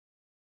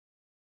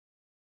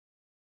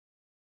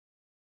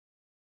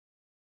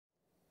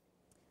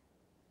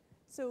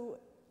So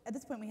at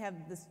this point, we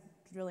have this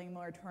drilling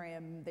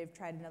moratorium. The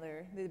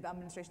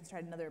administration's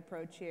tried another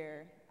approach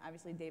here.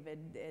 Obviously,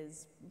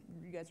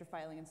 you guys are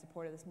filing in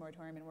support of this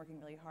moratorium and working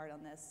really hard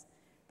on this.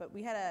 But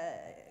I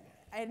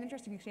had an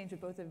interesting exchange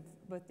with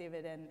both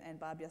David and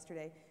Bob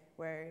yesterday,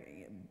 where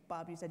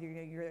Bob, you said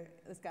you're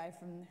this guy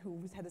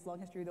who's had this long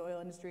history of the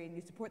oil industry and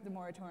you support the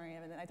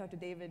moratorium. And then I talked to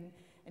David,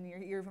 and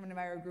you're from an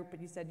enviro group,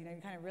 but you said you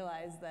kind of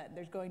realize that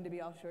there's going to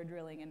be offshore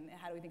drilling, and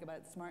how do we think about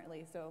it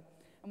smartly? So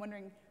I'm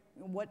wondering,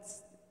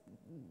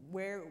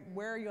 where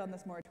are you on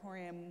this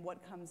moratorium?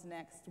 What comes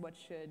next? What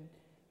should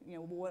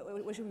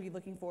we be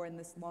looking for in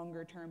this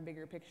longer term,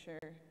 bigger picture?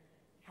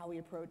 How we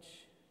approach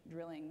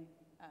drilling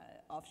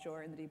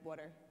offshore in the deep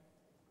water?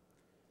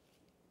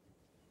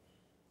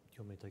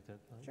 Do you want me to take that?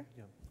 Sure.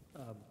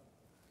 Yeah.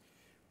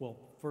 Well,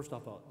 first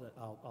off,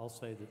 I'll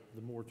say that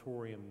the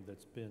moratorium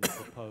that's been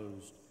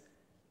proposed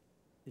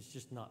is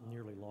just not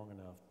nearly long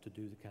enough to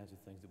do the kinds of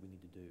things that we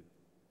need to do,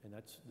 and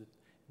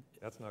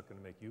that's not going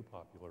to make you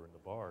popular in the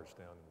bars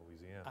down in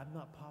Louisiana. I'm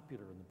not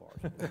popular in the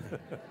bars.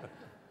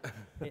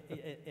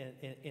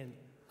 and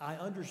I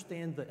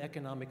understand the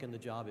economic and the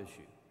job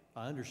issue.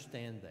 I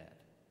understand that.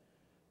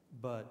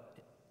 But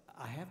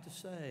I have to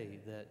say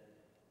that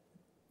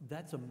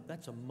that's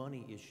a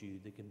money issue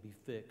that can be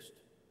fixed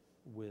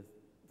with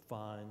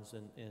fines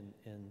and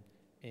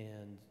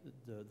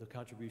the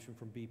contribution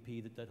from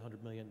BP, that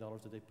 $100 million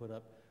that they put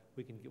up.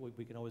 We can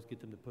always get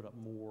them to put up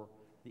more,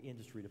 the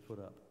industry to put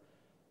up.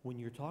 When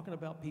you're talking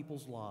about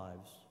people's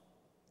lives,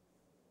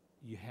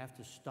 you have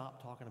to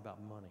stop talking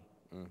about money.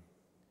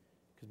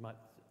 Because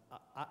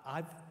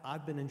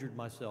I've been injured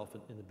myself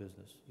in the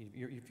business.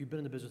 If you've been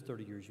in the business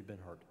 30 years, you've been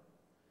hurt.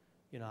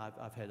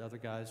 I've had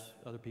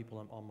other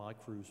people on my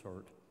crews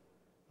hurt.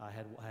 I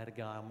had a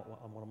guy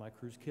on one of my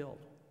crews killed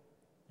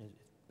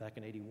back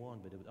in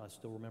 '81, but I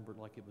still remember it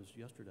like it was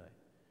yesterday.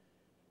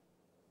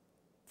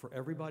 For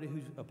everybody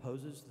who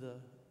opposes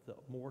the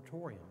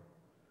moratorium,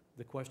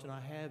 the question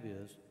I have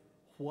is,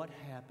 what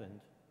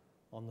happened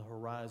on the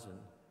horizon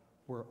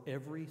where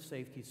every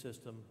safety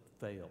system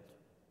failed?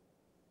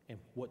 And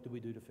what do we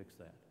do to fix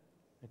that?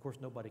 And of course,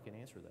 nobody can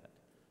answer that.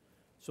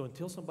 So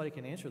until somebody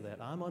can answer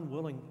that, I'm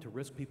unwilling to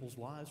risk people's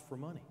lives for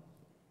money.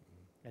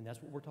 And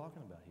that's what we're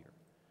talking about here.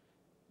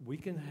 We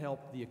can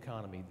help the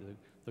economy,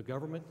 the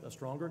government, a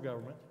stronger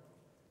government,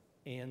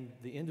 and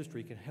the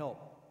industry can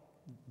help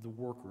the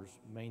workers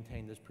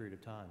maintain this period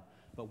of time.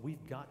 But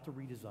we've got to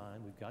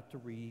redesign, we've got to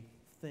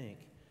rethink,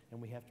 and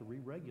we have to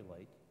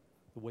re-regulate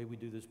the way we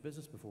do this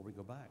business before we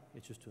go back.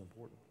 It's just too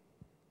important.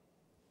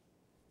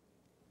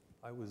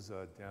 I was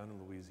down in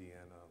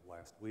Louisiana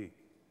last week,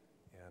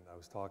 and I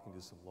was talking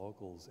to some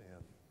locals,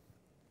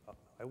 and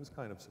I was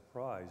kind of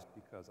surprised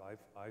because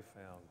I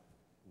found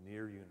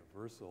near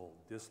universal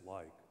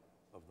dislike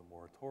of the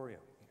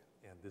moratorium.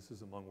 And this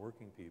is among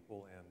working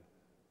people, and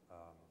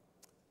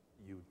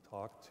you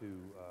talk to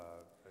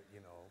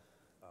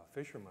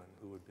fishermen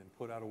who had been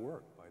put out of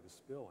work by the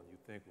spill, and you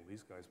think, well,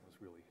 these guys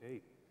must really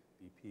hate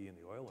BP and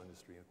the oil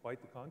industry, and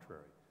quite the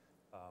contrary.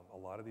 A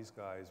lot of these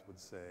guys would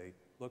say,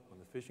 look, when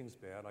the fishing's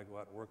bad, I go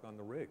out and work on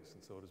the rigs,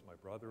 and so does my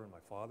brother, and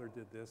my father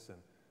did this, and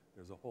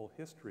there's a whole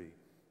history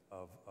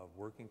of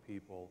working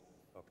people,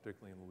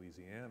 particularly in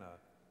Louisiana,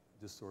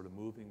 just sort of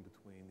moving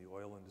between the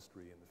oil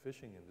industry and the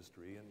fishing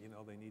industry, and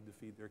they need to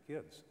feed their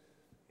kids.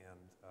 And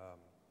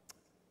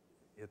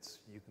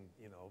you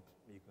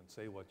can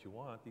say what you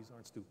want. These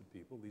aren't stupid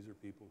people. These are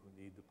people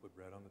who need to put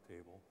bread on the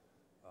table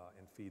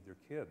and feed their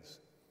kids.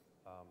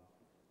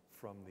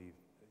 From the,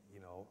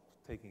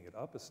 taking it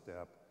up a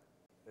step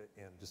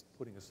and just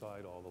putting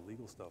aside all the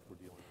legal stuff we're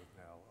dealing with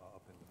now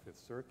up in the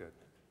Fifth Circuit,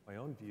 my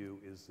own view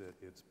is that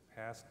it's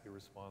past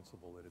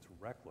irresponsible, that it's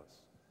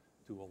reckless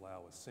to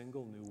allow a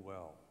single new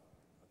well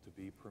to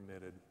be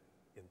permitted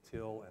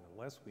until and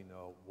unless we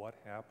know what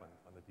happened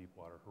on the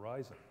Deepwater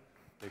horizon.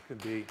 It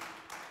could be,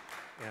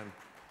 and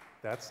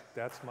that's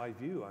my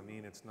view. I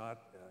mean, it's not,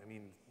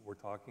 we're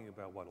talking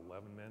about,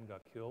 11 men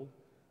got killed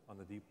on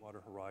the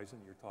Deepwater horizon.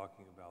 You're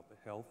talking about the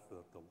health,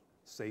 the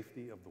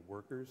safety of the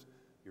workers.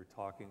 You're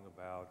talking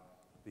about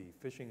the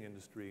fishing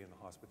industry and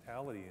the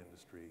hospitality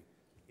industry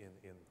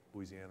in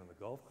Louisiana and the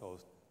Gulf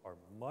Coast are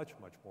much,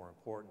 much more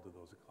important to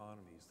those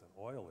economies than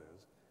oil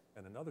is.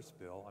 And another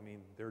spill,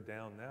 they're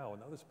down now,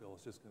 another spill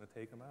is just going to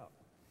take them out.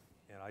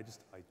 And I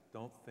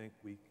don't think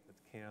we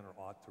can or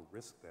ought to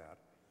risk that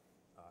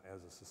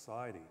as a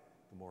society.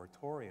 The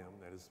moratorium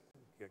that has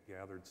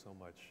gathered so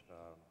much,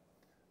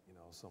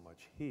 so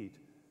much heat,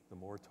 the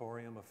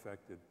moratorium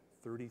affected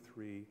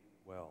 33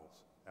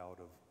 wells out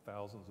of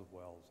thousands of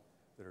wells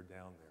that are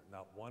down there.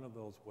 Not one of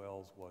those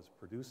wells was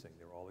producing.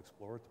 They were all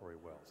exploratory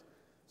wells.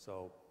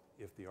 So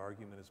if the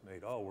argument is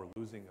made, oh, we're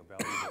losing a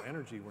valuable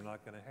energy we're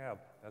not going to have,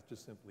 that's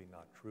just simply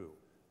not true,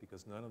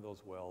 because none of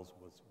those wells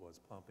was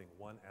pumping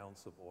 1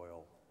 ounce of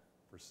oil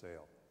for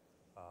sale.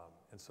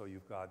 And so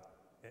you've got,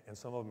 and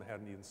some of them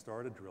hadn't even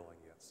started drilling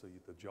yet. So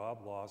the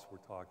job loss we're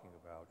talking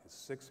about is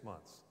 6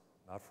 months,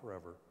 not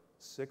forever,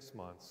 6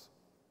 months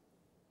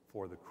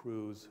for the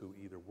crews who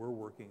either were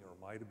working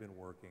or might have been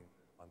working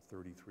on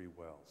 33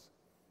 wells.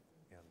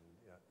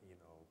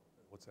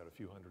 what's that, a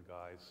few hundred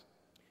guys,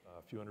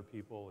 a few hundred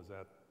people? Is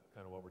that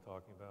kind of what we're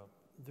talking about?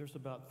 There's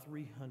about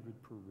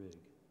 300 per rig,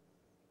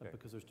 Okay.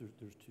 because there's two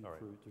All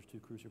right. there's two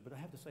crews here. But I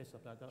have to say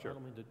something. I Sure.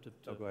 don't mean to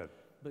Oh, go ahead.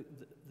 But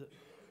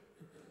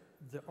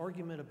the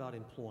argument about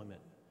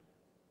employment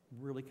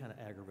really kind of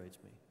aggravates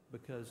me,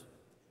 because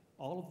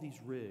all of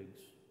these rigs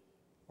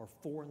are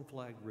foreign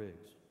flag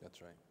rigs.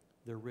 That's right.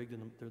 They're rigged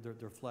in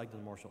they're flagged in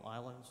the Marshall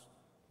Islands,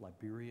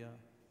 Liberia,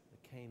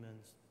 the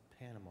Caymans,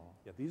 Panama.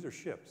 Yeah, these are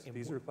ships. And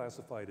These what- are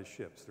classified as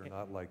ships. They're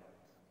not like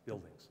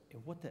buildings.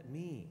 And what that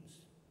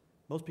means,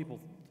 most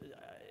people,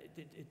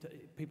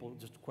 people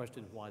just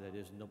question why that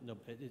is,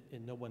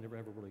 and no one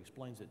ever really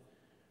explains it.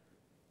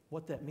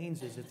 What that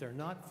means is if they're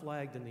not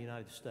flagged in the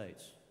United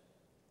States,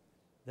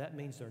 that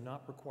means they're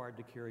not required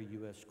to carry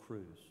U.S.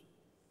 crews,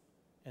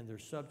 and they're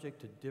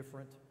subject to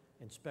different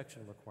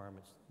inspection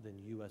requirements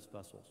than U.S.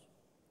 vessels.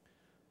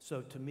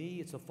 So to me,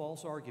 it's a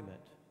false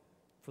argument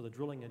for the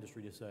drilling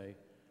industry to say,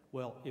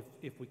 well,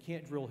 if we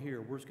can't drill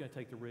here, we're just going to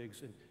take the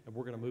rigs and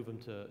we're going to move them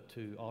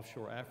to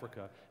offshore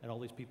Africa, and all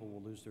these people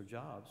will lose their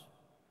jobs.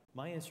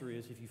 My answer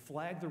is, if you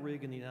flag the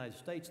rig in the United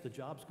States, the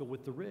jobs go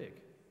with the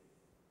rig,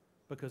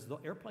 because the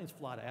airplanes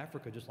fly to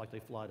Africa just like they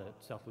fly to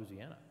South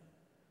Louisiana.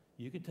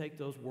 You can take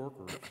those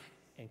workers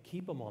and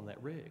keep them on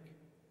that rig.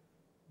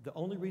 The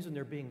only reason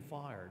they're being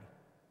fired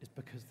is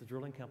because the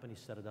drilling company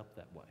set it up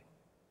that way.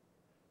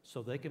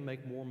 So they can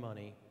make more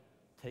money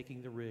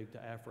taking the rig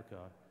to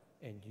Africa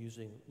and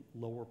using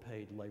lower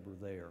paid labor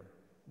there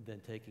than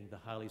taking the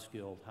highly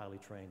skilled, highly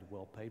trained,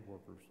 well-paid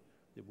workers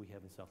that we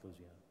have in South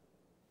Louisiana.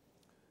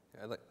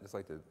 I'd just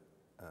like to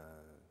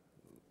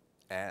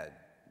add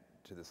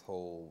to this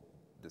whole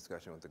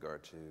discussion with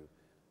regard to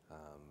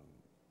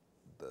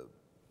the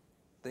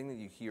thing that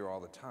you hear all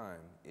the time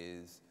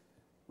is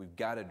we've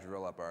got to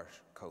drill up our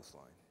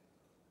coastline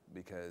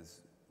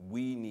because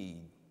we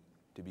need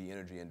to be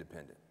energy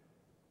independent.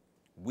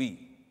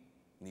 We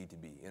need to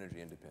be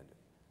energy independent.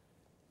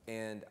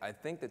 And I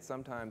think that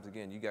sometimes,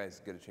 again, you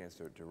guys get a chance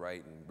to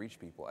write and reach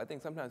people. I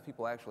think sometimes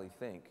people actually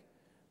think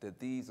that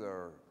these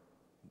are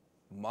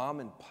mom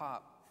and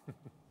pop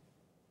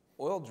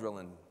oil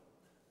drilling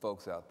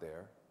folks out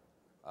there.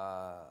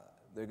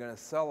 They're going to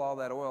sell all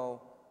that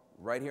oil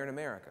right here in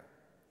America.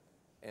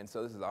 And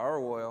so this is our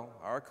oil,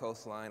 our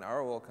coastline,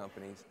 our oil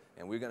companies,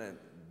 and we're going to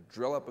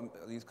drill up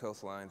these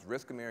coastlines,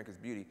 risk America's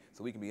beauty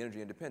so we can be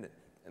energy independent.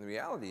 And the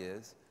reality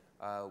is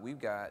we've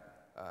got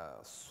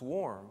a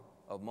swarm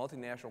of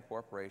multinational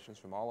corporations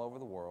from all over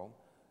the world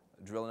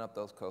drilling up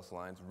those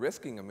coastlines,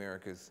 risking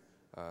America's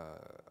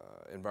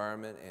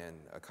environment and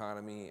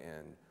economy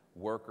and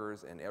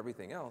workers and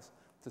everything else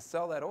to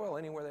sell that oil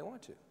anywhere they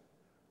want to.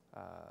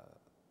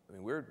 I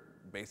mean, we're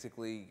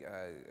basically,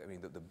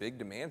 the big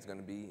demand's going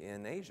to be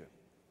in Asia.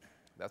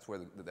 That's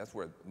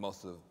where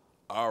most of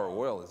our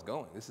oil is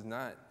going. This is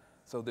not,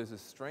 so there's a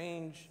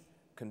strange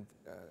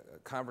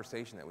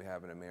conversation that we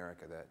have in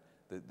America that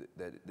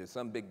there's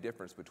some big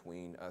difference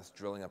between us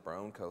drilling up our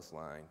own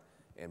coastline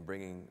and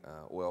bringing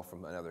oil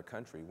from another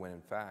country when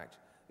in fact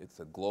it's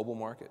a global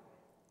market.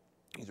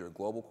 These are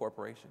global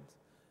corporations.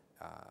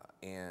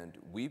 And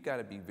we've got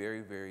to be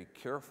very, very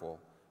careful.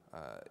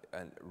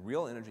 And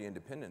real energy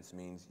independence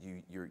means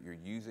you're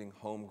using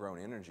homegrown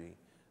energy.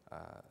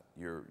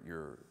 You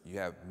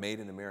have made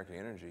in America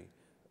energy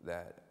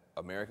that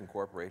American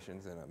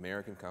corporations and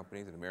American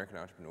companies and American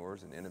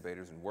entrepreneurs and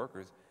innovators and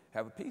workers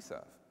have a piece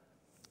of.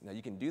 Now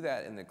you can do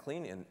that in the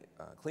clean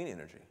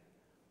energy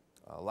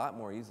a lot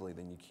more easily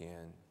than you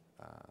can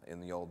in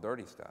the old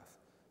dirty stuff,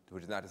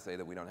 which is not to say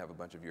that we don't have a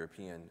bunch of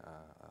European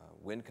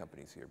wind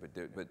companies here,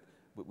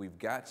 but we've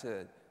got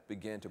to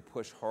begin to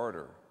push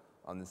harder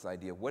on this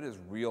idea of what does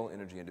real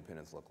energy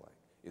independence look like?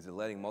 Is it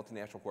letting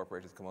multinational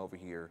corporations come over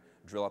here,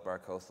 drill up our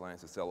coastlines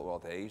to sell oil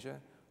to Asia?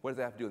 What does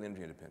that have to do with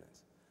energy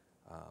independence?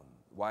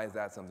 Why is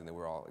that something that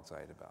we're all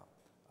excited about?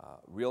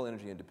 Real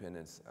energy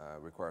independence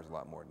requires a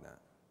lot more than that.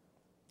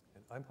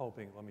 And I'm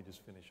hoping, let me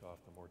just finish off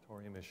the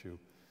moratorium issue,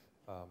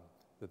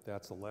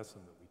 that's a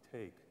lesson that we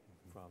take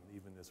from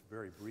even this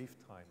very brief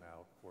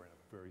timeout for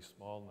a very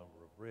small number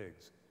of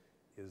rigs,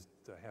 is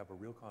to have a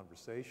real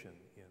conversation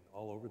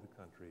all over the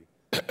country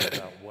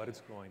about what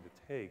it's going to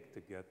take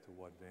to get to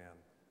what Van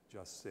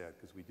just said,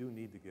 because we do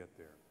need to get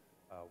there.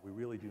 We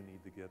really do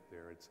need to get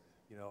there. It's,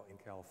 in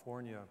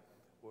California,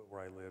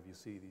 where I live, you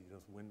see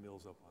those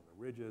windmills up on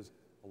the ridges.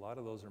 A lot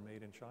of those are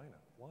made in China.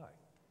 Why?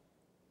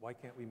 Why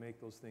can't we make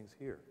those things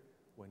here?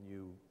 When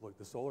you look,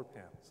 the solar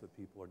panels that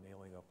people are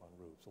nailing up on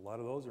roofs, a lot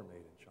of those are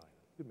made in China.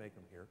 You could make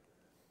them here.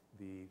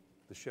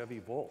 The Chevy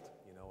Volt,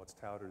 it's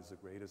touted as the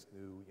greatest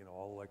new,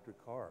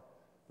 all-electric car.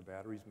 The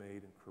battery's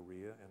made in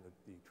Korea and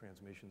the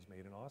transmission's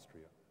made in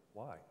Austria.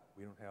 Why?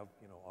 We don't have,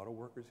 auto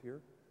workers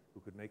here who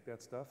could make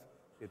that stuff?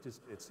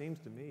 It seems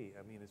to me,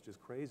 it's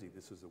just crazy.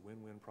 This is a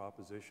win-win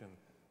proposition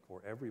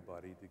for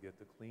everybody to get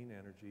the clean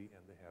energy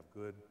and to have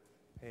good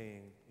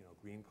paying,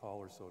 green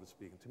collar, so to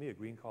speak. And to me, a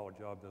green collar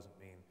job doesn't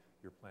mean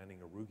you're planting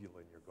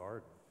arugula in your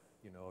garden.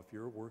 If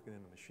you're working in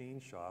a machine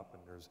shop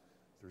and there's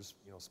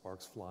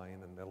sparks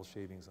flying and metal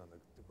shavings on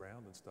the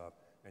ground and stuff,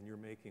 and you're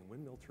making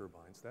windmill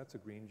turbines, that's a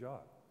green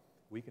job.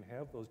 We can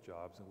have those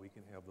jobs and we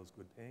can have those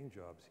good paying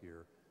jobs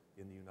here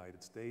in the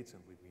United States,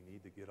 and we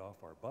need to get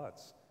off our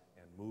butts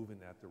and move in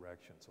that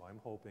direction. So I'm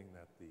hoping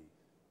that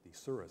the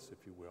SURUS,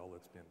 if you will,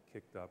 that's been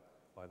kicked up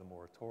by the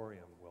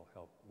moratorium will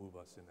help move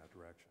us in that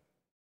direction.